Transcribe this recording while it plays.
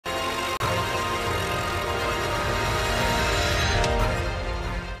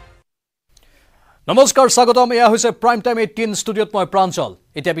নমস্কাৰ স্বাগতম এয়া হৈছে প্ৰাইম টাইম 18 ষ্টুডিঅ'ত মই প্ৰাঞ্জল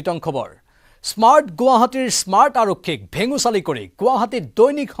এতিয়া বিতং খবৰ স্মাৰ্ট গুৱাহাটীৰ স্মাৰ্ট আৰক্ষীক ভেঙুচালি কৰি গুৱাহাটীত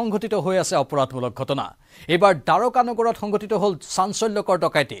দৈনিক সংঘটিত হৈ আছে অপৰাধমূলক ঘটনা এবাৰ দ্বাৰকানগৰত সংঘটিত হ'ল চাঞ্চল্যকৰ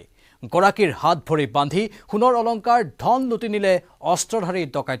ডকাইতি গৰাকীৰ হাত ভৰি বান্ধি সোণৰ অলংকাৰ ধন লুটি নিলে অস্ত্ৰধাৰী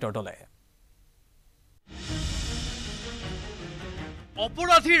ডকাইতৰ দলে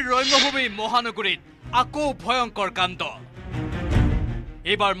অপৰাধীৰ ৰম্যভূমি মহানগৰীত আকৌ ভয়ংকৰ কাণ্ড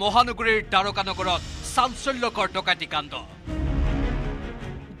এবাৰ মহানগৰীৰ দ্বাৰকানগৰত চাঞ্চল্যকৰ ডকাইতি কাণ্ড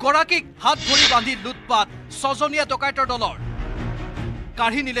গৰাকীক হাত ভৰি বান্ধি লুটপাট ছজনীয়া ডকাইতৰ দলৰ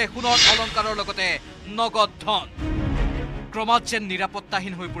কাঢ়ি নিলে সোণৰ অলংকাৰৰ লগতে নগদ ধন ক্ৰমাৎ যেন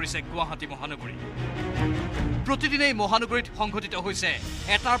নিৰাপত্তাহীন হৈ পৰিছে গুৱাহাটী মহানগৰী প্ৰতিদিনেই মহানগৰীত সংঘটিত হৈছে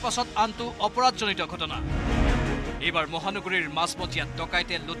এটাৰ পাছত আনটো অপৰাধজনিত ঘটনা এবাৰ মহানগৰীৰ মাছমজিয়াত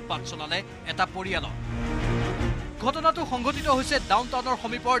ডকাইতে লুটপাট চলালে এটা পৰিয়ালক ঘটনাটো সংঘটিত হৈছে ডাউনটাউনৰ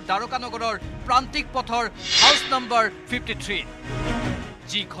সমীপৰ দ্বাৰকানগৰৰ প্ৰান্তিক পথৰ হাউচ নম্বৰ 53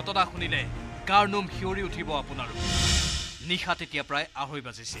 যি ঘটনা শুনিলে গাৰনুম হিয়ৰি উঠিব আপোনাৰো নিশা তেতিয়া প্ৰায় 2:30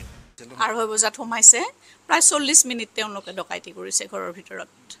 বাজিছিল 2:30 বজাত সোমাইছে প্ৰায় 40 মিনিট তেওঁলোকে ডকাইতি কৰিছে ঘৰৰ ভিতৰত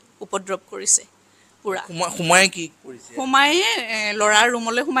উপদ্ৰৱ কৰিছে পুৰা সোমাই কি কৰিছে সোমাই লৰাৰ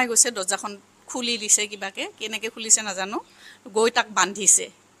ৰুমলৈ সোমাই গৈছে দৰ্জাখন খুলি দিছে কিবাকে কেনেকে খুলিছে নাজানো গৈ তাক বান্ধিছে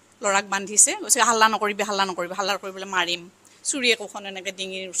লৰাক বান্ধিছে কৈছে হাল্লা নকৰিবি হাল্লা কৰিবলৈ মাৰিম চুৰি একোখন এনেকে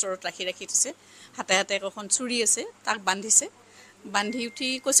ডিঙিৰ ওচৰত ৰাখি দিছে হাতে হাতে একোখন চুৰি আছে তাক বান্ধিছে বান্ধি উঠি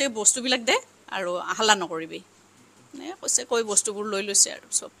কৈছে বস্তুবিলাক দে আৰু হাল্লা নকৰিবি কৈছে কৈ বস্তুবোৰ লৈ লৈছে আৰু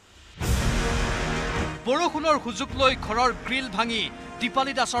সব বৰষুণৰ সুযোগ লৈ ঘৰৰ গ্ৰিল ভাঙি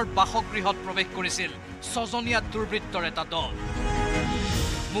দীপালী দাসৰ বাসগৃহত প্ৰৱেশ কৰিছিল ছজনীয়া দুৰ্বৃত্তৰ এটা দল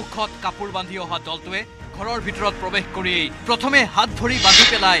মুখত কাপোৰ বান্ধি অহা দলটোৱে ঘৰৰ ভিতৰত প্ৰৱেশ কৰি প্ৰথমে হাত ভৰি বান্ধি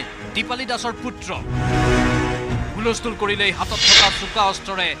পেলাই দীপালী দাসৰ পুত্ৰ হুলস্থুল কৰিলেই হাতত থকা চোকা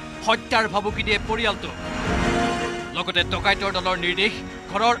অস্ত্ৰৰে হত্যাৰ ভাবুকি দিয়ে পৰিয়ালটো লগতে ডকাইতৰ দলৰ নিৰ্দেশ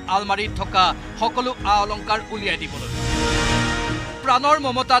ঘৰৰ আলমাৰীত থকা সকলো অলংকাৰ উলিয়াই দিবলৈ প্ৰাণৰ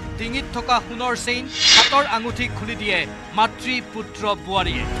মমতাত ডিঙিত থকা সোণৰ চেইন হাতৰ আঙুঠি খুলি দিয়ে মাতৃ পুত্ৰ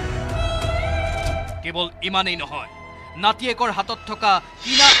বোৱাৰীয়ে কেৱল ইমানেই নহয় নাতিয়েকৰ হাতত থকা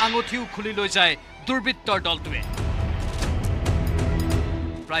কিনা আঙুঠিও খুলি লৈ যায় দুৰ্বৃত্তৰ দলটোৱে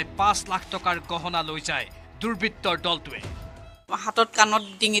প্ৰায় 5 লাখ টকাৰ গহনা লৈ যায় দুৰ্বৃত্তৰ দলটোৱে হাতত কাণত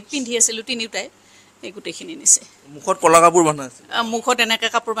ডিঙিত পিন্ধি আছিল তিনিটাই এই গোটেইখিনি নিছে মুখত কলা কাপোৰ বান্ধা আছে মুখত এনেকে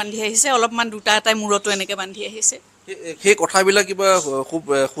কাপোৰ বান্ধি আহিছে অলপমান দুটা এটাই মূৰতো এনেকে বান্ধি আহিছে সেই কথাবিলাক কিবা খুব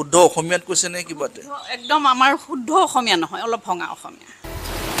শুদ্ধ অসমীয়াত কৈছে নে কিবা একদম আমাৰ শুদ্ধ অসমীয়া নহয় অলপ ভঙা অসমীয়া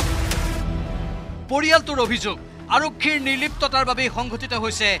পৰিয়ালটোৰ অভিযোগ আৰক্ষীৰ নিৰ্লিপ্ততাৰ বাবে সংঘটিত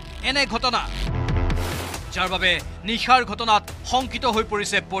হৈছে এনে ঘটনা যাৰ বাবে নিশাৰ ঘটনাত শংকিত হৈ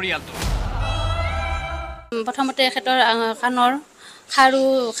পৰিছে পৰিয়ালটো প্ৰথমতে এখেতৰ কাণৰ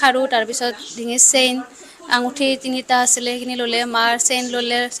খাৰু তাৰপিছত ডিঙিৰ চেইন আঙুঠি 3টা আছিলে সেইখিনি ল'লে মাৰ চেইন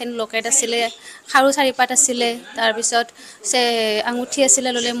লকেট আছিলে খাৰু 4-5 আছিলে তাৰপিছত আঙুঠি আছিলে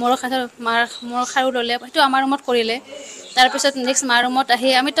ল'লে মোৰ খাৰু ল'লে সেইটো আমাৰ ৰুমত কৰিলে তাৰপিছত নেক্সট মাৰ ৰুমত আহি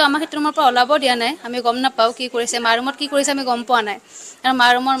আমিতো আমাক সেইটো ৰুমৰ পৰা ওলাব দিয়া নাই আমি গম নাপাওঁ কি কৰিছে মাৰ ৰুমত কি কৰিছে আমি গম পোৱা নাই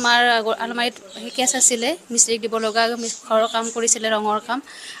আৰু মাৰ আলমাৰীত কেছ আছিলে মিস্ত্ৰীক দিব লগা ঘৰৰ কাম কৰিছিলে ৰঙৰ কাম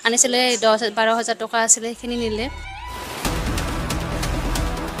আনিছিলে 10-12,000 টকা আছিলে সেইখিনি নিলে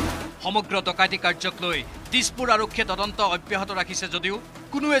সমগ্ৰ ডকাইতি কাৰ্যক লৈ দিছপুৰ আৰক্ষীয়ে তদন্ত অব্যাহত ৰাখিছে যদিও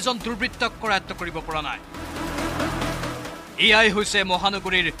কোনো এজন দুৰ্বৃত্তক কৰায়ত্ব কৰিব পৰা নাই এয়াই হৈছে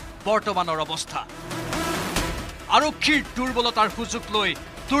মহানগৰীৰ বৰ্তমানৰ অৱস্থা আৰক্ষীৰ দুৰ্বলতাৰ সুযোগ লৈ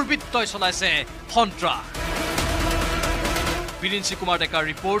দুৰ্বৃত্তই চলাইছে সন্ত্ৰাস বিৰিঞ্চি কুমাৰ ডেকাৰ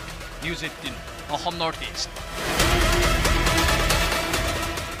report news 18 Assam north east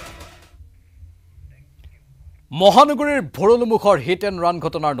মহানগৰীৰ ভৰলুমুখৰ হিট এণ্ড ৰান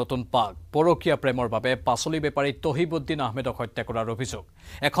ঘটনাৰ নতুন পাক পৰকীয়া প্ৰেমৰ বাবে পাচলি বেপাৰী তহিবুদ্দিন আহমেদক হত্যা কৰাৰ অভিযোগ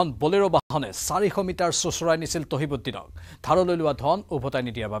এখন বলেৰো বাহনে 400 মিটাৰ চোচৰাই নিছিল তহিবুদ্দিনক ধাৰলৈ লোৱা ধন উভতাই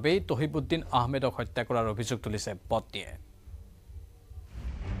নিদিয়াৰ বাবে তহিবুদ্দিন আহমেদক হত্যা কৰাৰ অভিযোগ তুলিছে পত্নীয়ে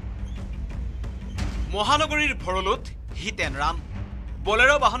মহানগৰীৰ ভৰলুত হিট এণ্ড ৰান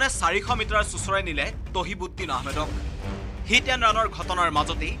বলেৰো বাহনে 400 মিটাৰ চোচৰাই নিলে তহিবুদ্দিন আহমেদক হিট এণ্ড ৰানৰ ঘটনাৰ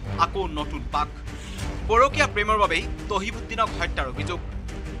মাজতেই আকৌ নতুন পাক পৰকীয়া প্ৰেমৰ বাবে তহিবুদ্দিনক হত্যাৰ অভিযোগ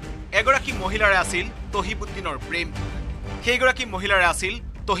এগৰাকী মহিলাৰে আছিল তহিবুদ্দিনৰ প্ৰেম সেইগৰাকী মহিলাৰে আছিল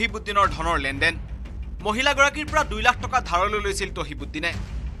তহিবুদ্দিনৰ ধনৰ লেনদেন মহিলাগৰাকীৰ পৰা 2 লাখ টকা ধাৰলৈ লৈছিল তহিবুদ্দিনে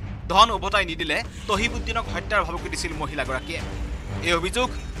ধন উভতাই নিদিলে তহিবুদ্দিনক হত্যাৰ ভাবুকি দিছিল মহিলাগৰাকীয়ে এই অভিযোগ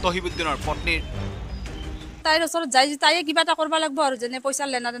তহিবুদ্দিনৰ পত্নীৰ তাইৰ ওচৰত যাই তাইয়ে কিবা এটা কৰিব লাগিব আৰু যেনে পইচা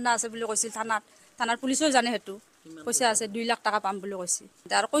লেনাদেনা আছে বুলি কৈছিল থানাৰ পুলিচেও জানে হেতু পইচা আছে 2 লাখ টাকা পাম বুলি কৈছিল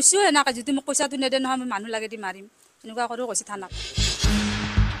আৰু কৈছো এনেকা যদি মোক পইচাটো নেদে নহয় মানুহ লাগে দি মাৰিম এনেকুৱা কৰি কৈছে থানাত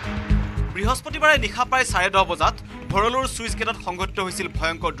বৃহস্পতিবাৰে নিশা প্ৰায় 10:30 বজাত ভৰলুৰ সুইচ গেটত সংঘটিত হৈছিল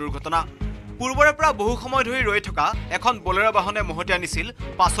ভয়ংকৰ দুৰ্ঘটনা পূৰ্বৰে পৰা বহু সময় ধৰি ৰৈ থকা এখন বলেৰো বাহনে মহতিয়াই আনিছিল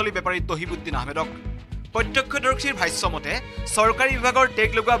পাচলি বেপাৰী তহিবুদ্দিন আহমেদক প্ৰত্যক্ষদৰ্শীৰ ভাষ্যমতে চৰকাৰী বিভাগৰ টেগ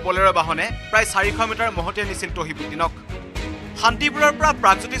লগোৱা বলেৰো বাহনে প্ৰায় 400 মিটাৰ মহতিয়াই আনিছিল তহিবুদ্দিনক শান্তিপুৰৰ পৰা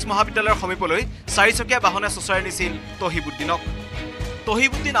প্ৰাগজ্যোতিষ মহাবিদ্যালয়ৰ সমীপলৈ 4চকীয়া বাহনে চুচৰাই নিছিল তহিবুদ্দিনক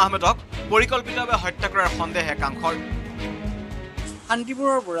তহিবুদ্দিন আহমেদক পৰিকল্পিতভাৱে হত্যা কৰাৰ সন্দেহ একাংশৰ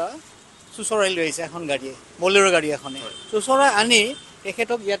শান্তিপুৰৰ পৰা চুচৰাই লৈ আহিছে এখন গাড়ীয়ে বলেৰো গাড়ী এখনে চুচৰাই আনি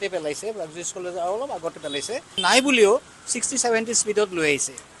তেখেতক ইয়াতে পেলাইছে প্ৰাগজ্যোতিষ কলেজৰ অলপ আগতে পেলাইছে নাই বুলিও 60-70 স্পীডত লৈ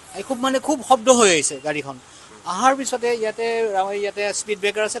আহিছে খুব শব্দ হৈ আহিছে গাড়ীখন আহাৰ পিছতে ইয়াতে স্পীড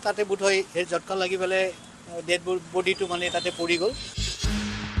ব্ৰেকাৰ আছে তাতে বোধহয় ঝটকা লাগি পেলাই ডেড বডিটো মানে তাতে পৰি গ'ল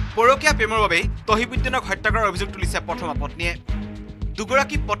পৰকীয়া প্ৰেমৰ বাবে তহিবুদ্দিনক হত্যা কৰাৰ অভিযোগ তুলিছে প্ৰথমা পত্নীয়ে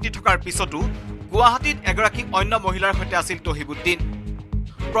দুগৰাকী পত্নী থকাৰ পিছতো গুৱাহাটীত এগৰাকী অন্য মহিলাৰ সৈতে আছিল তহিবুদ্দিন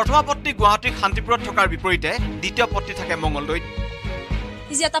প্ৰথমা পত্নী গুৱাহাটীৰ শান্তিপুৰত থকাৰ বিপৰীতে দ্বিতীয় পত্নী থাকে মঙ্গলদৈত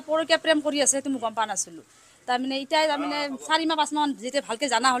যে এটা পৰকীয়া প্ৰেম কৰি আছে সেইটো মই গম পোৱা নাছিলোঁ তাৰমানে এতিয়া তাৰমানে 4-5 মাহ যেতিয়া ভালকৈ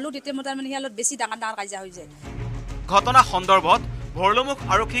জানা হ'লো তেতিয়া মোৰ তাৰমানে সিহঁতৰ বেছি ডাঙৰ কাজিয়া হৈ যায় ঘটনা সন্দৰ্ভত ভৰলুমুখ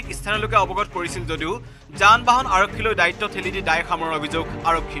আৰক্ষীক স্থানীয় লোকে অৱগত কৰিছিল যদিও যান বাহন আৰক্ষীলৈ দায়িত্ব ঠেলি দি দায় সামৰাৰ অভিযোগ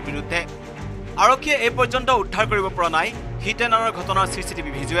আৰক্ষীৰ বিৰুদ্ধে আৰক্ষীয়ে এই পৰ্যন্ত উদ্ধাৰ কৰিব পৰা নাই হিট এণ্ড ৰানৰ ঘটনাৰ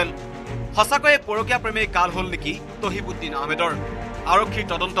চিচিটিভি ভিজুৱেল সঁচাকৈয়ে পৰকীয়া প্ৰেমী কাল হ'ল নেকি তহিবুদ্দিন আহমেদৰ আৰক্ষীৰ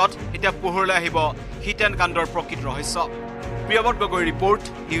তদন্তত এতিয়া পোহৰলৈ আহিব হিট এণ্ড কাণ্ডৰ প্ৰকৃত ৰহস্য প্ৰিয়ৱত Gogoi report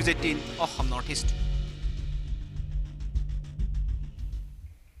news 18 Assam north east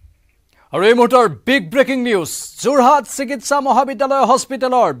আৰু এই মুহূৰ্তৰ বিগ ব্ৰেকিং নিউজ যোৰহাট চিকিৎসা মহাবিদ্যালয়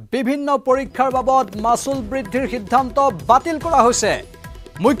হস্পিটেলৰ বিভিন্ন পৰীক্ষাৰ বাবদ মাচুল বৃদ্ধিৰ সিদ্ধান্ত বাতিল কৰা হৈছে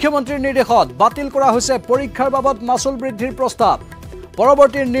মুখ্যমন্ত্ৰীৰ নিৰ্দেশত বাতিল কৰা হৈছে পৰীক্ষাৰ বাবদ মাচুল বৃদ্ধিৰ প্ৰস্তাৱ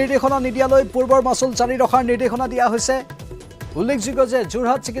পৰৱৰ্তী নিৰ্দেশনা নিদিয়ালৈ পূৰ্বৰ মাচুল জাৰি ৰখাৰ নিৰ্দেশনা দিয়া হৈছে উল্লেখযোগ্য যে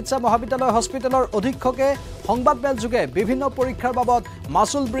যোৰহাট চিকিৎসা মহাবিদ্যালয় হস্পিটেলৰ অধীক্ষকে সংবাদমেলযোগে বিভিন্ন পৰীক্ষাৰ বাবদ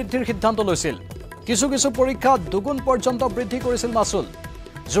মাচুল বৃদ্ধিৰ সিদ্ধান্ত লৈছিল কিছু পৰীক্ষা দুগুণ পৰ্যন্ত বৃদ্ধি কৰিছিল মাচুল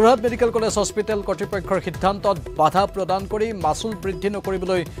যোৰহাট মেডিকেল কলেজ হস্পিটেল কৰ্তৃপক্ষৰ সিদ্ধান্তত বাধা প্ৰদান কৰি মাচুল বৃদ্ধি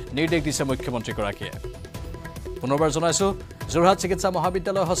নকৰিবলৈ নিৰ্দেশ দিছে মুখ্যমন্ত্ৰীগৰাকীয়ে পুনৰবাৰ জনাইছো যোৰহাট চিকিৎসা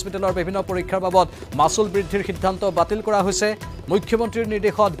মহাবিদ্যালয় হস্পিটেলৰ বিভিন্ন পৰীক্ষাৰ বাবদ মাচুল বৃদ্ধিৰ সিদ্ধান্ত বাতিল কৰা হৈছে মুখ্যমন্ত্ৰীৰ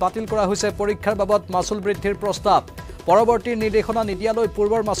নিৰ্দেশত বাতিল কৰা হৈছে পৰীক্ষাৰ বাবদ মাচুল বৃদ্ধিৰ প্ৰস্তাৱ পৰৱৰ্তী নিৰ্দেশনা নিদিয়ালৈ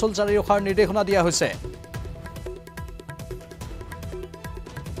পূৰ্বৰ মাচুল জাৰি ৰখাৰ নিৰ্দেশনা দিয়া হৈছে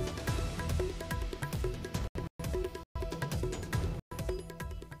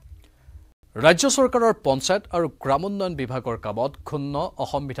ৰাজ্য চৰকাৰৰ পঞ্চায়ত আৰু গ্ৰামোন্নয়ন বিভাগৰ কামত ক্ষুণ্ণ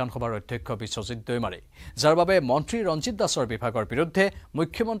অসম বিধানসভাৰ অধ্যক্ষ বিশ্বজিৎ দৈমাৰী যাৰ বাবে মন্ত্ৰী ৰঞ্জিত দাসৰ বিভাগৰ বিৰুদ্ধে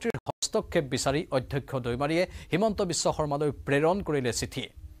মুখ্যমন্ত্ৰীৰ হস্তক্ষেপ বিচাৰি অধ্যক্ষ দৈমাৰীয়ে হিমন্ত বিশ্ব শৰ্মালৈ প্ৰেৰণ কৰিলে চিঠি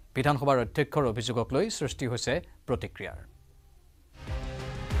বিধানসভাৰ অধ্যক্ষৰ অভিযোগক লৈ সৃষ্টি হৈছে প্ৰতিক্ৰিয়াৰ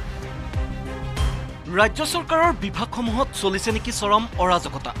ৰাজ্য চৰকাৰৰ বিভাগসমূহত চলিছে নেকি চৰম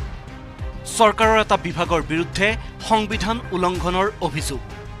অৰাজকতা চৰকাৰৰ এটা বিভাগৰ বিৰুদ্ধে সংবিধান উলংঘনৰ অভিযোগ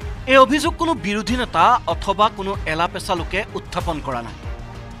এই অভিযোগ কোনো বিৰোধী নেতা অথবা কোনো এলাপেচা লোকে উত্থাপন কৰা নাই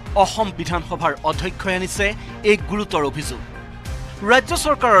অসম বিধানসভাৰ অধ্যক্ষই আনিছে এই গুৰুতৰ অভিযোগ ৰাজ্য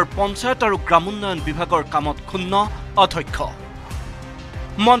চৰকাৰৰ পঞ্চায়ত আৰু গ্ৰামোন্নয়ন বিভাগৰ কামত ক্ষুণ্ণ অধ্যক্ষ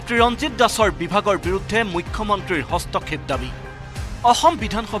মন্ত্ৰী ৰঞ্জিত দাসৰ বিভাগৰ বিৰুদ্ধে মুখ্যমন্ত্ৰীৰ হস্তক্ষেপ দাবী অসম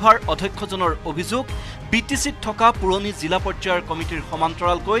বিধানসভাৰ অধ্যক্ষজনৰ অভিযোগ বিটিচিত থকা পুৰণি জিলা পৰ্যায়ৰ কমিটিৰ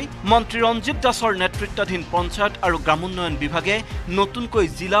সমান্তৰালকৈ মন্ত্ৰী ৰঞ্জিত দাসৰ নেতৃত্বাধীন পঞ্চায়ত আৰু গ্ৰামোন্নয়ন বিভাগে নতুনকৈ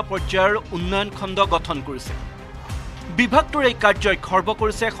জিলা পৰ্যায়ৰ উন্নয়ন খণ্ড গঠন কৰিছে বিভাগটোৰ এই কাৰ্যই খৰ্ব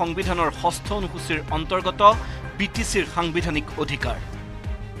কৰিছে সংবিধানৰ 6ষ্ঠ অনুসূচীৰ অন্তৰ্গত বিটিচিৰ সাংবিধানিক অধিকাৰ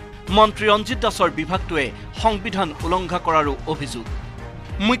মন্ত্ৰী ৰঞ্জিত দাসৰ বিভাগটোৱে সংবিধান উলংঘা কৰাৰো অভিযোগ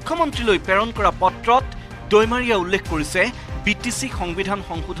মুখ্যমন্ত্ৰীলৈ প্ৰেৰণ কৰা পত্ৰত দৈমাৰীয়ে উল্লেখ কৰিছে বিটিচি সংবিধান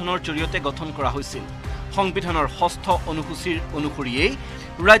সংশোধনৰ জৰিয়তে গঠন কৰা হৈছিল সংবিধানৰ 6ষ্ঠ অনুসূচীৰ অনুসৰিয়েই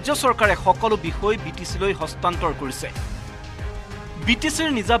ৰাজ্য চৰকাৰে সকলো বিষয় বিটিচিলৈ হস্তান্তৰ কৰিছে বিটিচিৰ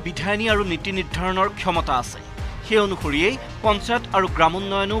নিজা বিধায়নী আৰু নীতি নিৰ্ধাৰণৰ ক্ষমতা আছে সেই অনুসৰিয়েই পঞ্চায়ত আৰু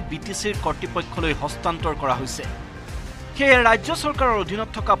গ্ৰামোন্নয়নো বিটিচিৰ কৰ্তৃপক্ষলৈ হস্তান্তৰ কৰা হৈছে সেয়ে ৰাজ্য চৰকাৰৰ অধীনত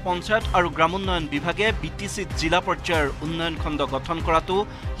থকা পঞ্চায়ত আৰু গ্ৰামোন্নয়ন বিভাগে বিটিচিত জিলা পৰ্যায়ৰ উন্নয়ন খণ্ড গঠন কৰাটো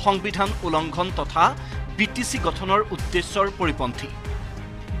সংবিধান উলংঘন তথা বিটিচি গঠনৰ উদ্দেশ্যৰ পৰিপন্থী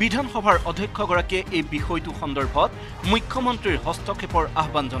বিধানসভাৰ অধ্যক্ষগৰাকীয়ে এই বিষয়টো সন্দৰ্ভত মুখ্যমন্ত্ৰীৰ হস্তক্ষেপৰ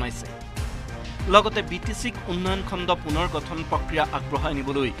আহ্বান জনাইছে লগতে বিটিচিক উন্নয়ন খণ্ড পুনৰ গঠন প্ৰক্ৰিয়া আগবঢ়াই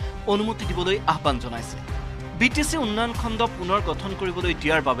নিবলৈ অনুমতি দিবলৈ আহ্বান জনাইছে বিটিচি উন্নয়ন খণ্ড পুনৰ গঠন কৰিবলৈ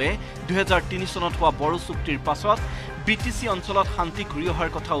দিয়াৰ বাবে 2003 চনত হোৱা বড়ো চুক্তিৰ পাছত বিটিচি অঞ্চলত শান্তি ঘূৰি অহাৰ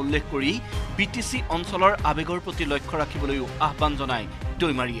কথা উল্লেখ কৰি বিটিচি অঞ্চলৰ আবেগৰ প্ৰতি লক্ষ্য ৰাখিবলৈও আহ্বান জনায়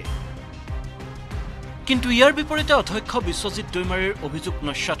দৈমাৰীয়ে কিন্তু ইয়াৰ বিপৰীতে অধ্যক্ষ বিশ্বজিৎ দৈমাৰীৰ অভিযোগ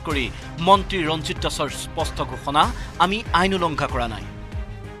নস্যাৎ কৰি মন্ত্ৰী ৰঞ্জিত দাসৰ স্পষ্ট ঘোষণা আমি আইন উলংঘা কৰা নাই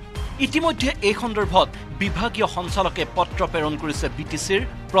ইতিমধ্যে এই সন্দৰ্ভত বিভাগীয় সঞ্চালকে পত্ৰ প্ৰেৰণ কৰিছে বিটিচিৰ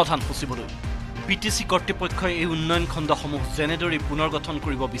প্ৰধান সচিবলৈ বিটিচি কৰ্তৃপক্ষই এই উন্নয়ন খণ্ডসমূহ যেনেদৰে পুনৰ্গঠন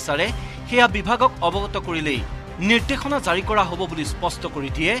কৰিব বিচাৰে সেয়া বিভাগক অৱগত কৰিলেই নিৰ্দেশনা জাৰি কৰা হ'ব বুলি স্পষ্ট কৰি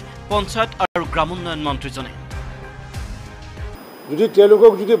দিয়ে পঞ্চায়ত আৰু গ্ৰামোন্নয়ন মন্ত্ৰীজনে যদি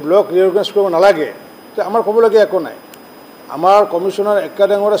তেওঁলোকক যদি ব্লক ৰিঅৰ্গানাইজ কৰিব নালাগে তে আমাৰ ক'বলগীয়া একো নাই আমাৰ কমিশ্যনাৰ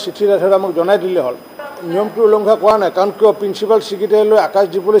একাডেঙৰ চিঠিৰ আধাৰত আমাক জনাই দিলে হ'ল নিয়মটো উলংঘা কৰা নাই কাৰণ কিয় প্ৰিন্সিপাল ছেক্ৰেটাৰীলৈ আকাশ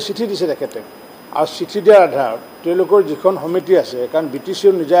দিবলৈ চিঠি দিছে তেখেতে আৰু চিঠি দিয়াৰ আধাৰত তেওঁলোকৰ যিখন সমিতি আছে কাৰণ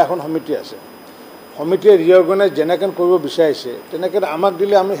বিটিচিৰ নিজা এখন সমিতি আছে সমিতিয়ে ৰিঅৰ্গানাইজ যেনেকৈ কৰিব বিচাৰিছে তেনেকৈ আমাক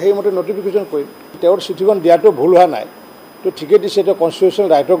দিলে আমি সেইমতে নটিফিকেশ্যন কৰিম তেওঁৰ চিঠিখন দিয়াটো ভুল হোৱা নাই তো ঠিকেই দিছে তেওঁ কনষ্টিটিউশ্যনেল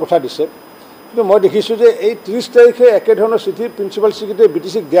ৰাইটৰ কথা দিছে কিন্তু মই দেখিছোঁ যে এই 30 তাৰিখে একেধৰণৰ চিঠি প্ৰিন্সিপাল ছেক্ৰেটাৰী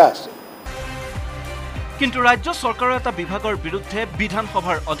বিটিচিক দিয়া আছে কিন্তু ৰাজ্য চৰকাৰৰ এটা বিভাগৰ বিৰুদ্ধে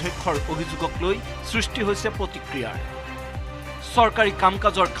বিধানসভাৰ অধ্যক্ষৰ অভিযোগক লৈ সৃষ্টি হৈছে প্ৰতিক্ৰিয়াৰ চৰকাৰী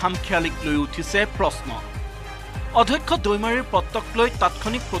কাম-কাজৰ খামখিয়ালিক লৈ উঠিছে প্ৰশ্ন অধ্যক্ষ দৈমাৰীৰ পত্ৰক লৈ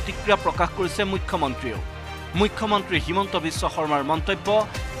তাৎক্ষণিক প্ৰতিক্ৰিয়া প্ৰকাশ কৰিছে মুখ্যমন্ত্ৰী হিমন্ত বিশ্ব শৰ্মাৰ মন্তব্য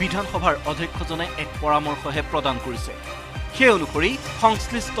বিধানসভাৰ অধ্যক্ষজনে এক পৰামৰ্শহে প্ৰদান কৰিছে সেই অনুসৰি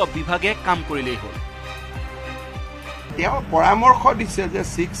সংশ্লিষ্ট বিভাগে কাম কৰিলেই হ'ল তেওঁ পৰামৰ্শ দিছে যে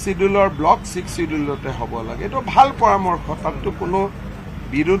 6 শিডিউলৰ ব্লক 6 শিডিউলতে হ'ব লাগে এটো ভাল পৰামৰ্শ তাতটো কোনো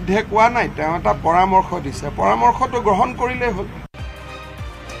বিৰুদ্ধে কোৱা নাই তেওঁ এটা পৰামৰ্শ দিছে পৰামৰ্শটো গ্ৰহণ কৰিলেই হ'ল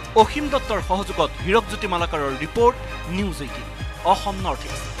অসীম দত্তৰ সহযোগত Hirakjyoti মালাকাৰৰ report news 18 Assam north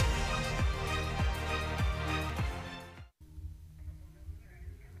east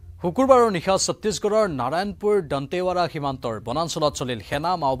শুকুৰবাৰৰ নিশা ছত্তীশগড়ৰ নাৰায়ণপুৰ দন্তেৱাৰা সীমান্তৰ বনাঞ্চলত চলিল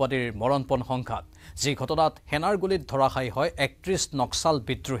সেনা মাওবাদীৰ মৰণপণ সংঘাত যি ঘটনাত সেনাৰ গুলীত ধৰাশায়ী হয় 31 নক্সাল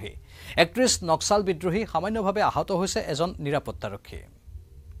বিদ্ৰোহী 31 নক্সাল বিদ্ৰোহী সামান্যভাৱে আহত হৈছে এজন নিৰাপত্তাৰক্ষী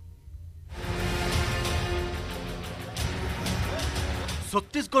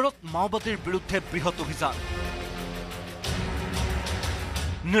ছত্তীশগড়ত মাওবাদীৰ বিৰুদ্ধে বৃহৎ অভিযান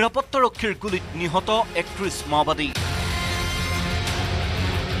নিৰাপত্তাৰক্ষীৰ গুলীত নিহত 31 মাওবাদী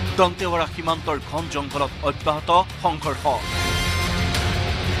দন্তেৱাৰা সীমান্তৰ ঘন জংঘলত অব্যাহত সংঘৰ্ষ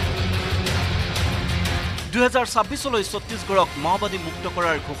 2026লৈ ছত্তীশগড়ক মাওবাদী মুক্ত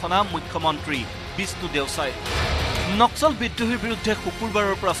কৰাৰ ঘোষণা মুখ্যমন্ত্ৰী বিষ্ণু দেওচাই নক্সাল বিদ্ৰোহীৰ বিৰুদ্ধে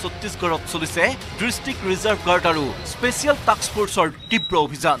শুকুৰবাৰৰ পৰা ছত্তীশগড়ত চলিছে ডিষ্ট্ৰিক্ট ৰিজাৰ্ভ গাৰ্ড আৰু স্পেচিয়েল টাস্ক ফ'ৰ্চৰ তীব্ৰ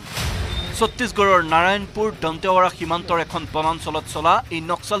অভিযান ছত্তীশগড়ৰ নাৰায়ণপুৰ দন্তেৱাৰা সীমান্তৰ এখন বনাঞ্চলত চলা এই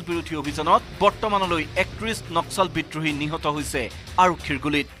নক্সাল বিৰোধী অভিযানত বৰ্তমানলৈ 31 নক্সাল বিদ্ৰোহী নিহত হৈছে আৰক্ষীৰ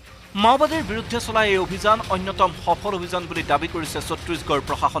গুলীত মাওবাদীৰ বিৰুদ্ধে চলা এই অভিযান অন্যতম সফল অভিযান বুলি দাবী কৰিছে ছত্তীশগড়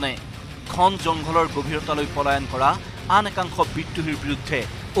প্ৰশাসনে ঘন জংঘলৰ গভীৰতালৈ পলায়ন কৰা আন একাংশ বিদ্ৰোহীৰ বিৰুদ্ধে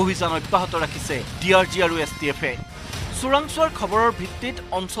অভিযান অব্যাহত ৰাখিছে ডিআৰজি আৰু এছটিএফে চোৰাংচোৱাৰ খবৰৰ ভিত্তিত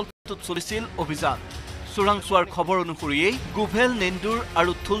অঞ্চলটোত চলিছিল অভিযান চোৰাংচোৱাৰ খবৰ অনুসৰিয়েই গুভেল নেন্দুৰ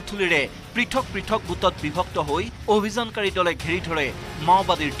আৰু থুলথুলিৰে পৃথক পৃথক গোটত বিভক্ত হৈ অভিযানকাৰী দলে ঘেৰি ধৰে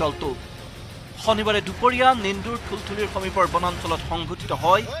মাওবাদীৰ দলটোক শনিবাৰে দুপৰীয়া নেন্দুৰ থুলথুলিৰ সমীপৰ বনাঞ্চলত সংঘটিত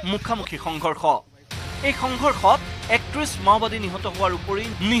হয় মুখামুখি সংঘৰ্ষ এই সংঘৰ্ষত 31 মাওবাদী নিহত হোৱাৰ উপৰি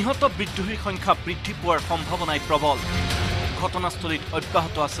নিহত বিদ্ৰোহীৰ সংখ্যা বৃদ্ধি পোৱাৰ সম্ভাৱনাই প্ৰবল ঘটনাস্থলীত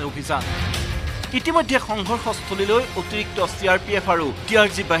অব্যাহত আছে অভিযান ইতিমধ্যে সংঘৰ্ষস্থলীলৈ অতিৰিক্ত চিআৰপিএফ আৰু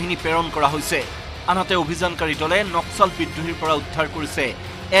টিআৰজি বাহিনী প্ৰেৰণ কৰা হৈছে আনহাতে অভিযানকাৰী দলে নক্সাল বিদ্ৰোহীৰ পৰা উদ্ধাৰ কৰিছে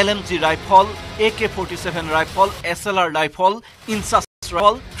LMG rifle AK-47 rifle SLR rifle ইনচাস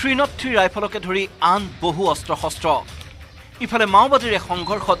rifle 303 ৰাইফলকে ধৰি আন বহু অস্ত্ৰ শস্ত্ৰ ইফালে মাওবাদীৰ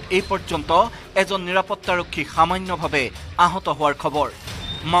সংঘৰ্ষত এই পৰ্যন্ত এজন নিৰাপত্তাৰক্ষী সামান্যভাৱে আহত হোৱাৰ খবৰ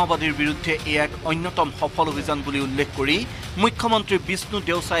মাওবাদীৰ বিৰুদ্ধে এক অন্যতম সফল অভিযান বুলি উল্লেখ কৰি মুখ্যমন্ত্ৰী বিষ্ণু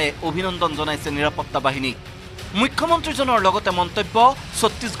দেওচায়ে অভিনন্দন জনাইছে নিৰাপত্তা বাহিনীক মুখ্যমন্ত্ৰীজনৰ লগতে মন্তব্য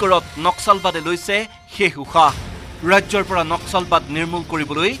ছত্তীশগড়ত নক্সালবাদে লৈছে শেষ উশাহ ৰাজ্যৰ পৰা নক্সালবাদ নিৰ্মূল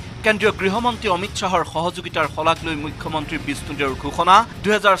কৰিবলৈ কেন্দ্ৰীয় গৃহমন্ত্ৰী অমিত শাহৰ সহযোগিতাৰ শলাগ লৈ মুখ্যমন্ত্ৰী বিষ্ণু দেওৰ ঘোষণা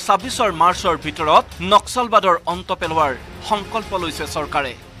 2026 মাৰ্চৰ ভিতৰত নক্সালবাদৰ অন্ত পেলোৱাৰ সংকল্প লৈছে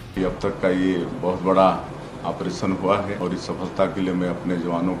চৰকাৰে अब तक का ये बहुत बड़ा ऑपरेशन हुआ है और इस सफलता के लिए मैं अपने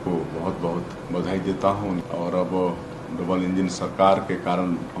जवानों को बहुत बहुत बधाई देता हूं और अब डबल इंजन सरकार के कारण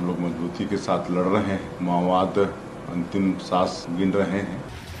हम लोग मजबूती के साथ लड़ रहे हैं माओवाद अंतिम सांस गिन रहे हैं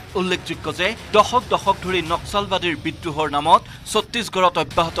উল্লেখযোগ্য যে দশক দশক ধৰি নক্সালবাদীৰ বিদ্ৰোহৰ নামত ছত্তীশগড়ত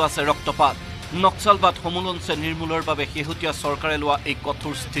অব্যাহত আছে ৰক্তপাত নক্সালবাদ সমুলঞ্চে নিৰ্মূলৰ বাবে শেহতীয়া চৰকাৰে লোৱা এই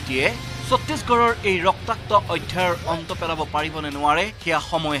কঠোৰ স্থিতিয়ে ছত্তীশগড়ৰ এই ৰক্তাক্ত অধ্যায়ৰ অন্ত পেলাব পাৰিবনে নোৱাৰে সেয়া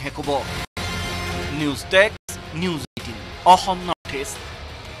সময়েহে ক'ব news desk news 18 Assam north east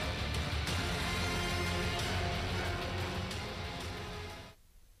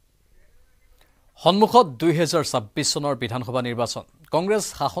সন্মুখত 2026 চনৰ বিধানসভা নিৰ্বাচন কংগ্ৰেছ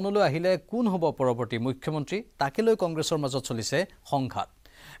শাসনলৈ আহিলে কোন হ'ব পৰৱৰ্তী মুখ্যমন্ত্ৰী তাকে লৈ কংগ্ৰেছৰ মাজত চলিছে সংঘাত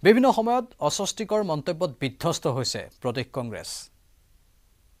বিভিন্ন সময়ত অস্বস্তিকৰ মন্তব্যত বিধ্বস্ত হৈছে প্ৰদেশ কংগ্ৰেছ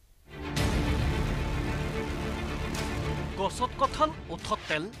গছত কঁঠাল উঠত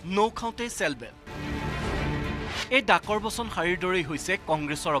তেল নৌখাওঁতে চেলবেল এই ডাকৰ বচন শাৰীৰ দৰেই হৈছে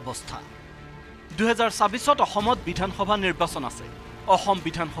কংগ্ৰেছৰ অৱস্থা 2026ত অসমত বিধানসভা নিৰ্বাচন আছে অসম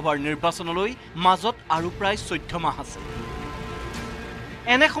বিধানসভাৰ নিৰ্বাচনলৈ মাজত আৰু প্ৰায় 14 মাহ আছে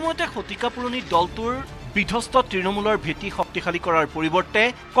এনে সময়তে শতিকা পুৰণি দলটোৰ বিধ্বস্ত তৃণমূলৰ ভেটি শক্তিশালী কৰাৰ পৰিৱৰ্তে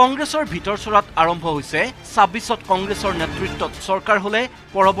কংগ্ৰেছৰ ভিতৰচৰাত আৰম্ভ হৈছে 26ত কংগ্ৰেছৰ নেতৃত্বত চৰকাৰ হলে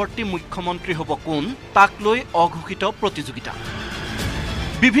পৰৱৰ্তী মুখ্যমন্ত্ৰী হ'ব কোন তাক লৈ অঘোষিত প্ৰতিযোগিতা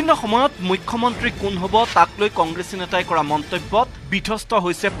বিভিন্ন সময়ত মুখ্যমন্ত্ৰী কোন হ'ব তাক লৈ কংগ্ৰেছী নেতাই কৰা মন্তব্যত বিধ্বস্ত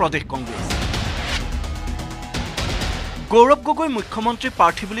হৈছে প্ৰদেশ কংগ্ৰেছ গৌৰৱ গগৈ মুখ্যমন্ত্ৰী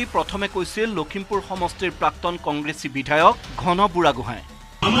প্ৰাৰ্থী বুলি প্ৰথমে কৈছিল লখিমপুৰ সমষ্টিৰ প্ৰাক্তন কংগ্ৰেছী বিধায়ক ঘন বুঢ়াগোহাঁই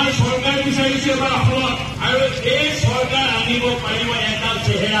আমাৰ চৰকাৰ বিচাৰিছে বা অসমত আৰু এই চৰকাৰ আনিব পাৰিব এটা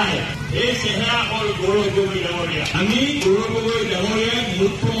চেহেৰা এই চেহেৰা হ'ল গৌৰৱ গগৈ ডাঙৰীয়া আমি গৌৰৱ গগৈ ডাঙৰীয়াক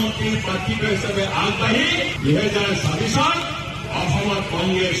মুখ্যমন্ত্ৰী প্ৰাৰ্থী হিচাপে আগবাঢ়ি 2026ত অসমত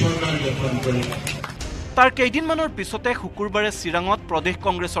কংগ্ৰেছ চৰকাৰ গঠন কৰিম তাৰ কেইদিনমানৰ পিছতে শুকুৰবাৰে চিৰাঙত প্ৰদেশ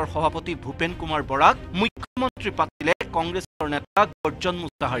কংগ্ৰেছৰ সভাপতি ভূপেন কুমাৰ বৰাক মুখ্যমন্ত্ৰী পাতিলে কংগ্ৰেছৰ নেতা গৰ্জন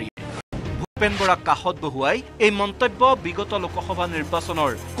মুস্তাহাৰীয়ে ভূপেন বৰাক কাষত বহুৱাই এই মন্তব্য বিগত লোকসভা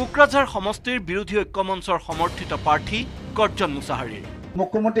নিৰ্বাচনৰ কোকৰাঝাৰ সমষ্টিৰ বিৰোধী ঐক্যমঞ্চৰ সমৰ্থিত প্ৰাৰ্থী গৰ্জন মুস্তাহাৰীৰ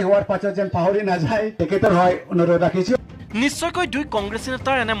মুখ্যমন্ত্ৰী হোৱাৰ পাছত যেন পাহৰি নাযায় তেখেতৰ হয় অনুৰোধ ৰাখিছো নিশ্চয়কৈ দুই কংগ্ৰেছী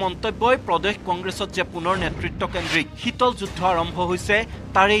নেতাৰ এনে মন্তব্যই প্ৰদেশ কংগ্ৰেছত যে পুনৰ নেতৃত্ব কেন্দ্ৰিক শীতল যুদ্ধ আৰম্ভ হৈছে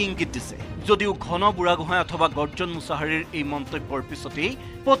তাৰে ইংগিত দিছে যদিও ঘন বুঢ়াগোহাঁই অথবা গৰ্জন মুস্তাহাৰীৰ এই মন্তব্যৰ পিছতেই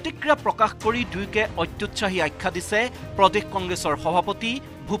প্ৰতিক্ৰিয়া প্ৰকাশ কৰি দুইকে অত্যুৎসাহী আখ্যা দিছে প্ৰদেশ কংগ্ৰেছৰ সভাপতি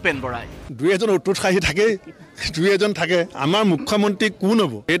ভূপেন বৰাই দুই এজন অত্যুৎসাহী থাকে দুই এজন থাকে আমাৰ মুখ্যমন্ত্ৰী কোন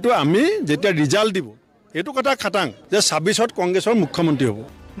হ'ব এইটো আমি যেতিয়া ৰিজাল্ট দিব এইটো কথা খাটাং যে 26ত কংগ্ৰেছৰ মুখ্যমন্ত্ৰী হ'ব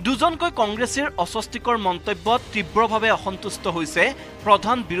দুজনকৈ কংগ্ৰেছীৰ অস্বস্তিকৰ মন্তব্যত তীব্ৰভাৱে অসন্তুষ্ট হৈছে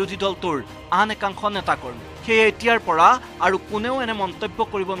প্ৰধান বিৰোধী দলটোৰ আন একাংশ নেতাকৰ্মী সেয়ে এতিয়াৰ পৰা আৰু কোনেও এনে মন্তব্য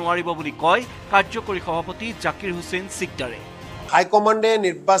কৰিব নোৱাৰিব বুলি কয় কাৰ্যকৰী সভাপতি জাকিৰ হুছেইন সিকদাৰে হাইকমাণ্ডে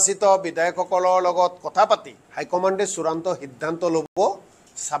নিৰ্বাচিত বিধায়কসকলৰ লগত কথা পাতি হাইকমাণ্ডে চূড়ান্ত সিদ্ধান্ত ল'ব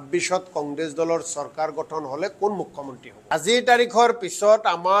 26ত কংগ্ৰেছ দলৰ চৰকাৰ গঠন হলে কোন মুখ্যমন্ত্ৰী হ'ব আজিৰ তাৰিখৰ পিছত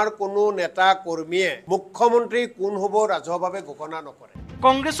আমাৰ কোনো নেতা কৰ্মীয়ে মুখ্যমন্ত্ৰী কোন হ'ব ৰাজহুৱাভাৱে ঘোষণা নকৰে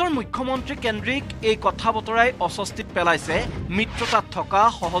কংগ্ৰেছৰ মুখ্যমন্ত্ৰী কেন্দ্ৰিক এই কথা বতৰাই অস্বস্তিত পেলাইছে মিত্ৰতাত থকা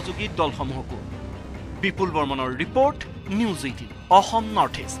সহযোগী দলসমূহকো বিপুল বৰ্মনৰ report news 18 Assam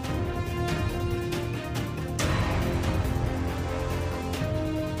north east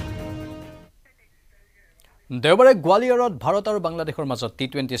দেওবাৰে গোৱালিয়ৰত ভাৰত আৰু বাংলাদেশৰ মাজত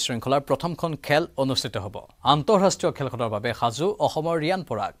টি20 শৃংখলাৰ প্ৰথমখন খেল অনুষ্ঠিত হ'ব আন্তঃৰাষ্ট্ৰীয় খেলখনৰ বাবে সাজু অসমৰ ৰিয়ান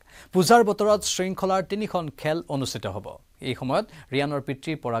পৰাগ পূজাৰ বতৰত শৃংখলাৰ 3খন খেল অনুষ্ঠিত হ'ব এই সময়ত ৰিয়ানৰ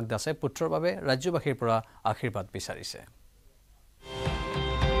পিতৃ পৰাগ দাসে পুত্ৰৰ বাবে ৰাজ্যবাসীৰ পৰা আশীৰ্বাদ বিচাৰিছে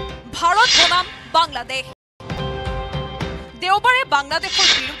ভাৰত বনাম বাংলাদেশ দেওবাৰে বাংলাদেশৰ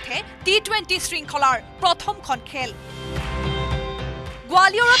বিৰুদ্ধে টি20 শৃংখলাৰ প্ৰথমখন খেল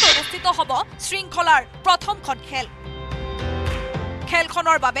গোৱালিয়ৰত অনুষ্ঠিত হ'ব শৃংখলাৰ প্ৰথমখন খেল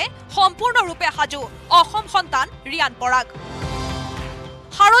খেলখনৰ বাবে সম্পূৰ্ণৰূপে সাজু অসম সন্তান ৰিয়ান পৰাগ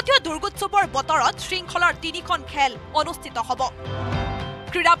শাৰদীয় দুৰ্গোৎসৱৰ বতৰত শৃংখলাৰ 3খন খেল অনুষ্ঠিত হ'ব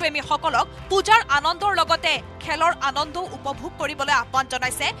ক্ৰীড়াপ্ৰেমীসকলক পূজাৰ আনন্দৰ লগতে খেলৰ আনন্দ উপভোগ কৰিবলৈ আহ্বান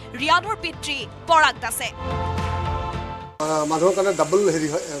জনাইছে ৰিয়ানৰ পিতৃ পৰাগ দাসে মানুহৰ কাৰণে ডাবল হেৰি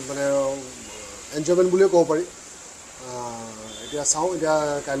হয় মানে এনজয়মেণ্ট বুলিও ক'ব পাৰি এতিয়া চাওঁ এতিয়া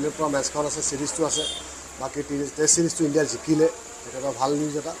কাইলৈৰ পৰা মেচখন আছে চিৰিজটো আছে বাকী টেষ্ট চিৰিজটো ইণ্ডিয়া জিকিলে এটা এটা ভাল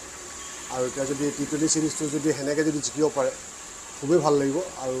নিউজ এটা আৰু এতিয়া যদি টি20 চিৰিজটো যদি সেনেকৈ যদি জিকিব পাৰে খুবেই ভাল লাগিব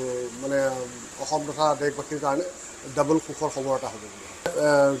আৰু মানে অসম তথা দেশবাসীৰ কাৰণে ডাবল সুখৰ খবৰ এটা হ'ব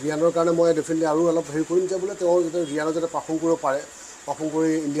ৰিয়ানৰ কাৰণে মই ডেফিনেটলি আৰু অলপ হেৰি কৰিম যে বোলে তেওঁ যাতে ৰিয়ানৰ যাতে পাৰফৰ্ম কৰিব পাৰে পাৰফৰ্ম কৰি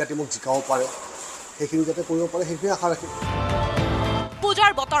ইণ্ডিয়া টীমক জিকাব পাৰে সেইখিনি যাতে কৰিব পাৰে সেইখিনি আশা ৰাখিম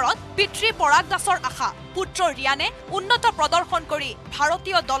পূজাৰ বতৰত পিতৃ পৰাগ দাসৰ আশা পুত্ৰ ৰিয়ানে উন্নত প্ৰদৰ্শন কৰি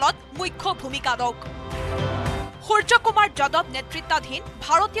ভাৰতীয় দলত মুখ্য ভূমিকা লওক সূৰ্য কুমাৰ যাদৱ নেতৃত্বাধীন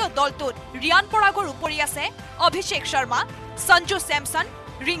ভাৰতীয় দলটোত ৰিয়ান পৰাগৰ উপৰি আছে অভিষেক শৰ্মা সঞ্জু চেমছন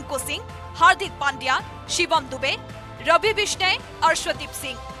ৰিংকু সিং হাৰ্দিক পাণ্ডিয়া শিৱম দুবে ৰবি বিষ্ণয় অৰ্শদীপ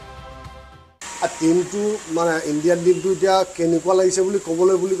সিং টিমটো মানে ইণ্ডিয়ান টিমটো এতিয়া কেনেকুৱা লাগিছে বুলি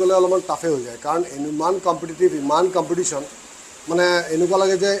ক'বলৈ বুলি ক'লে অলপমান টাফে হৈ যায় কাৰণ ইমান কম্পিটিটিভ ইমান কম্পিটিশ্যন মানে এনেকুৱা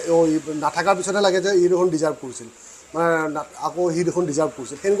লাগে যে নাথাকাৰ পিছতহে লাগে যে ই দেখোন ডিজাৰ্ভ কৰিছিল মানে আকৌ সি দেখোন ডিজাৰ্ভ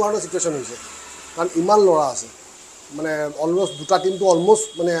কৰিছিল সেনেকুৱা ধৰণৰ চিটুৱেশ্যন হৈছে কাৰণ ইমান ল'ৰা আছে মানে অলমোষ্ট দুটা টিমটো অলমোষ্ট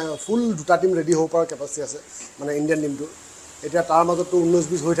মানে ফুল দুটা টিম ৰেডি হ'ব পৰা কেপাচিটি আছে মানে ইণ্ডিয়ান টিমটো এতিয়া তাৰ মাজতো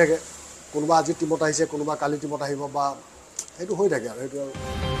 19-20 হৈ থাকে কোনোবা আজি টিমত আহিছে কোনোবা কালি টিমত আহিব বা সেইটো হৈ থাকে আৰু সেইটো আৰু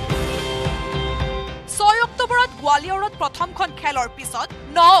 6 অক্টোবৰত গোৱালিয়ৰত প্ৰথমখন খেলৰ পিছত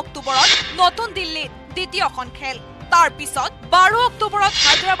 9 অক্টোবৰত নতুন দিল্লীত দ্বিতীয়খন খেল তাৰ পিছত 12 অক্টোবৰত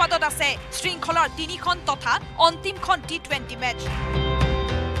হায়দৰাবাদত আছে শৃংখলাৰ 3খন তথা অন্তিমখন টি20 মেচ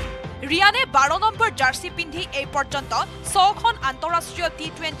ৰিয়ানে 12 নম্বৰ জাৰ্চি পিন্ধি এই পৰ্যন্ত 6খন আন্তঃৰাষ্ট্ৰীয়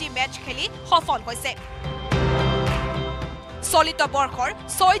টি20 মেচ খেলি সফল হৈছে চলিত বৰ্ষৰ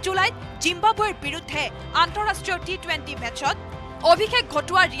 6 জুলাইত জিম্বাবৱেৰ বিৰুদ্ধে আন্তঃৰাষ্ট্ৰীয় টি20 মেচত অভিষেক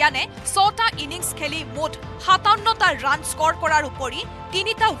ঘটোৱা ৰিয়ানে 6টা ইনিংছ খেলি মুঠ 57টা ৰান স্ক'ৰ কৰাৰ উপৰি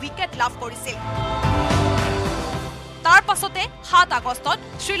 3টা উইকেট লাভ কৰিছিল তাৰ পাছতে 7 আগষ্টত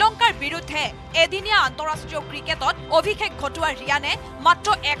শ্ৰীলংকাৰ বিৰুদ্ধে এদিনীয়া আন্তঃৰাষ্ট্ৰীয় ক্ৰিকেটত অভিষেক ঘটোৱা ৰিয়ানে মাত্ৰ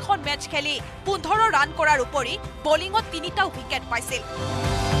এখন মেচ খেলি 15 ৰান কৰাৰ উপৰি বলিঙত 3টা উইকেট পাইছিল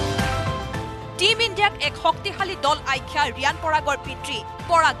টিম ইণ্ডিয়াক এক শক্তিশালী দল আখ্যা ৰিয়ান পৰাগৰ পিতৃ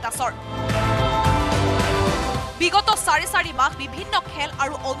পৰাগ দাসৰ বিগত 4.5 মাহ বিভিন্ন খেল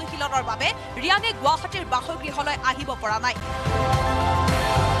আৰু অনুশীলনৰ বাবে ৰিয়ানে গুৱাহাটীৰ বাসগৃহলৈ আহিব পৰা নাই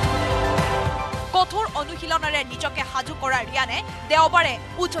কঠোৰ অনুশীলনেৰে নিজকে সাজু কৰা ৰিয়ানে দেওবাৰে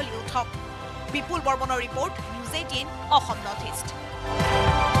উজ্বলি উঠক বিপুল বৰ্মনৰ report news 18 Assam north east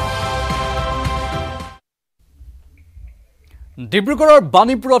ডিব্ৰুগড়ৰ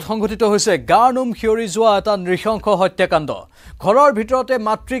বাণীপুৰত সংঘটিত হৈছে গাৰ নোম শিয়ৰি যোৱা এটা নৃশংস হত্যাকাণ্ড ঘৰৰ ভিতৰতে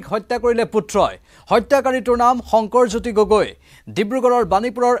মাতৃক হত্যা কৰিলে পুত্ৰই হত্যাকাৰীটোৰ নাম শংকৰজ্যোতি গগৈ ডিব্ৰুগড়ৰ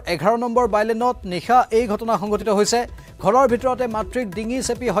বাণীপুৰৰ 11 নম্বৰ বাইলেনত নিশা এই ঘটনা সংঘটিত হৈছে ঘৰৰ ভিতৰতে মাতৃক ডিঙি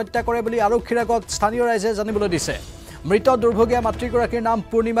চেপি হত্যা কৰে বুলি আৰক্ষীৰ আগত স্থানীয় ৰাইজে জানিবলৈ দিছে মৃত দুৰ্ভগীয়া মাতৃগৰাকীৰ নাম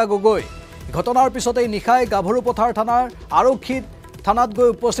পূৰ্ণিমা গগৈ ঘটনাৰ পিছতেই নিশাই গাভৰু পথাৰ থানাৰ আৰক্ষী থানাত গৈ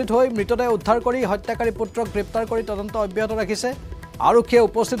উপস্থিত হৈ মৃতদেহ উদ্ধাৰ কৰি হত্যাকাৰী পুত্ৰক গ্ৰেপ্তাৰ কৰি তদন্ত অব্যাহত ৰাখিছে আৰক্ষীয়ে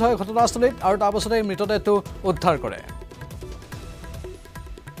উপস্থিত হৈ ঘটনাস্থলীত আৰু তাৰ পাছতেই মৃতদেহটো উদ্ধাৰ কৰে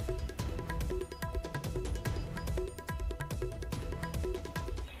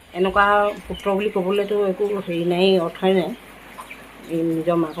এনেকুৱা পুত্ৰ বুলি ক'বলৈতো একো হেৰি নাই অৰ্থই নাই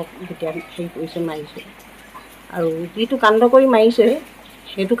নিজৰ মাকক যেতিয়া হেৰি কৰিছে মাৰিছে আৰু যিটো কাণ্ড কৰি মাৰিছে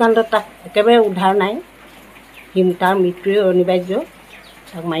সেইটো কাণ্ডত তাক একেবাৰে উদ্ধাৰ নাই তাৰ মৃত্যুৱে অনিবাৰ্য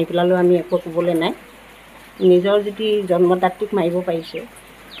তাক মাৰি পেলালেও আমি একো ক'বলৈ নাই নিজৰ যদি জন্মদাত্ৰীক মাৰিব পাৰিছে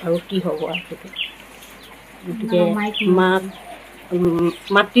আৰু কি হ'ব আৰু সেইটো গতিকে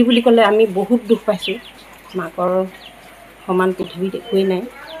মাতৃ বুলি ক'লে আমি বহুত দুখ পাইছোঁ মাকৰ সমান পৃথিৱীত একোৱেই নাই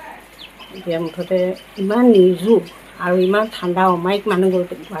এতিয়া মুঠতে ইমান নিৰ্জীৱ আৰু ইমান ঠাণ্ডা অমায়িক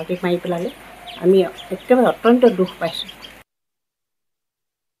মানুহগৰাকীক মাৰি পেলালে আমি একেবাৰে অত্যন্ত দুখ পাইছোঁ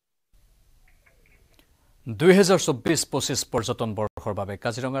 2024-25 পৰ্যটন বৰ্ষৰ বাবে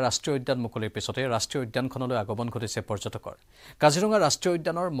কাজিৰঙা ৰাষ্ট্ৰীয় উদ্যান মুকলিৰ পিছতে ৰাষ্ট্ৰীয় উদ্যানখনলৈ আগমন ঘটিছে পৰ্যটকৰ কাজিৰঙা ৰাষ্ট্ৰীয়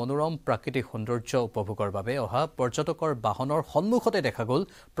উদ্যানৰ মনোৰম প্ৰাকৃতিক সৌন্দৰ্য উপভোগৰ বাবে অহা পৰ্যটকৰ বাহনৰ সন্মুখতে দেখা গ'ল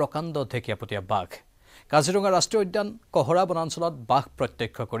প্ৰকাণ্ড ঢেকীয়াপতীয়া বাঘ কাজিৰঙা ৰাষ্ট্ৰীয় উদ্যান কহৰা বনাঞ্চলত বাঘ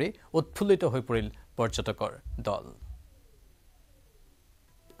প্ৰত্যক্ষ কৰি উৎফুল্লিত হৈ পৰিল পৰ্যটকৰ দল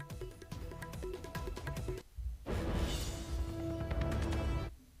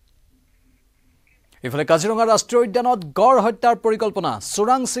ইফালে কাজিৰঙা ৰাষ্ট্ৰীয় উদ্যানত গড় হত্যাৰ পৰিকল্পনা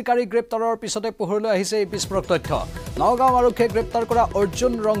চোৰাং চিকাৰী গ্ৰেপ্তাৰৰ পিছতে পোহৰলৈ আহিছে এই বিস্ফোৰক তথ্য নগাঁও আৰক্ষীয়ে গ্ৰেপ্তাৰ কৰা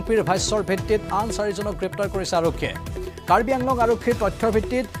অৰ্জুন ৰংপিৰ ভাষ্যৰ ভিত্তিত আন 4জনক গ্ৰেপ্তাৰ কৰিছে আৰক্ষীয়ে কাৰ্বি আংলং আৰক্ষীৰ তথ্যৰ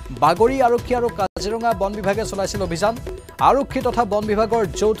ভিত্তিত বাগৰি আৰক্ষী আৰু কাজিৰঙা বন বিভাগে চলাইছিল অভিযান আৰক্ষী তথা বন বিভাগৰ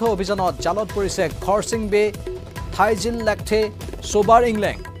যৌথ অভিযানত জালত পৰিছে খৰচিং বে থাইজিল লেকথে সোবাৰ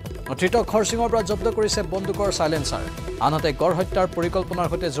ইংলেং ধৃত খৰচিঙৰ পৰা জব্দ কৰিছে বন্দুকৰ সাইলেন্সাৰ আনহাতে গড় হত্যাৰ পৰিকল্পনাৰ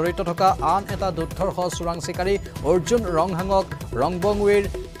সৈতে জড়িত থকা আন এটা দুৰ্ধৰ্ষ চোৰাং চিকাৰী অৰ্জুন ৰংহাঙক ৰংবংৱেৰ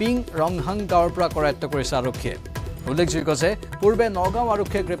পিং ৰংহাং গাঁৱৰ পৰা কৰায়ত্ব কৰিছে আৰক্ষীয়ে উল্লেখযোগ্য যে পূৰ্বে নগাঁও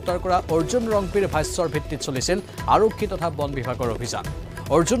আৰক্ষীয়ে গ্ৰেপ্তাৰ কৰা অৰ্জুন ৰংপিৰ ভাষ্যৰ ভিত্তিত চলিছিল আৰক্ষী তথা বন বিভাগৰ অভিযান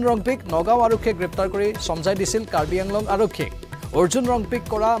অৰ্জুন ৰংপিক নগাঁও আৰক্ষীয়ে গ্ৰেপ্তাৰ কৰি সমজাই দিছিল কাৰ্বি আংলং আৰক্ষীক অৰ্জুন ৰংপিক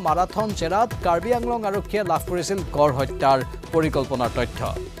কৰা মাৰাথন জেৰাত কাৰ্বি আংলং আৰক্ষীয়ে লাভ কৰিছিল গড় হত্যাৰ পৰিকল্পনাৰ তথ্য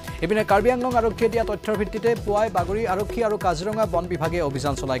ইপিনে কাৰ্বি আংলং আৰক্ষীয়ে দিয়া তথ্যৰ ভিত্তিতে পুৱাই বাগৰি আৰক্ষী আৰু কাজিৰঙা বন বিভাগে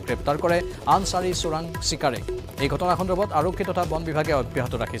অভিযান চলাই গ্ৰেপ্তাৰ কৰে আন 4 চোৰাং চিকাৰীক এই ঘটনা সন্দৰ্ভত আৰক্ষী তথা বন বিভাগে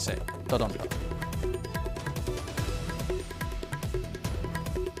অব্যাহত ৰাখিছে তদন্ত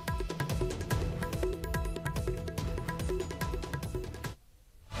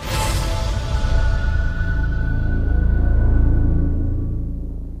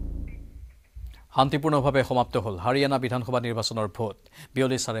শান্তিপূৰ্ণভাৱে সমাপ্ত হ'ল হাৰিয়ানা বিধানসভা নিৰ্বাচনৰ ভোট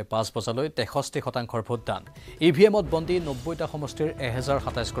বিয়লি 5:30 বজালৈ 63% ভোটদান ইভিএমত বন্দী 90টা সমষ্টিৰ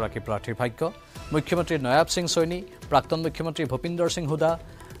 1027 গৰাকী প্ৰাৰ্থীৰ ভাগ্য মুখ্যমন্ত্ৰী নয়াব সিং সৈনী প্ৰাক্তন মুখ্যমন্ত্ৰী ভূপিন্দৰ সিং হুদা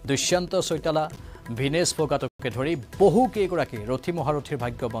দুষ্যন্ত চৈতালা ভিনেশ ফোগাট ধৰি বহু কেইগৰাকী ৰথী মহাৰথীৰ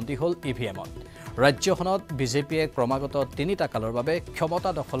ভাগ্য বন্দী হ'ল ইভিএমত ৰাজ্যখনত বিজেপিয়ে ক্ৰমাগত ৩টা কালৰ বাবে ক্ষমতা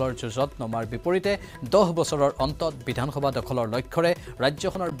দখলৰ যুঁজত নমাৰ বিপৰীতে 10 বছৰৰ অন্তত বিধানসভা দখলৰ লক্ষ্যৰে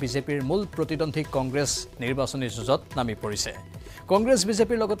ৰাজ্যখনৰ বিজেপিৰ মূল প্ৰতিদ্বন্দ্বী কংগ্ৰেছ নিৰ্বাচনী যুঁজত নামি পৰিছে কংগ্ৰেছ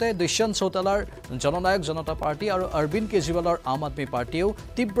বিজেপিৰ লগতে দুষ্যন্ত চৌতালাৰ জননায়ক জনতা পাৰ্টি আৰু অৰবিন্দ কেজৰিৱালৰ আম আদমি পাৰ্টিয়েও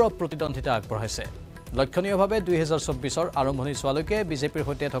তীব্ৰ প্ৰতিদ্বন্দ্বিতা আগবঢ়াইছে লক্ষণীয়ভাৱে 2024ৰ আৰম্ভণি চোৱালৈকে বিজেপিৰ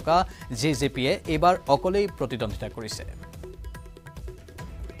সৈতে থকা জেজেপিয়ে এইবাৰ অকলেই প্ৰতিদ্বন্দ্বিতা কৰিছে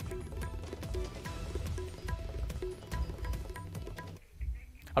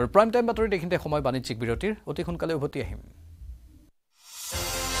আৰু প্ৰাইম টাইম বাতৰিত এইখিনিতে সময় বাণিজ্যিক বিৰতিৰ অতি সোনকালে উভতি আহিম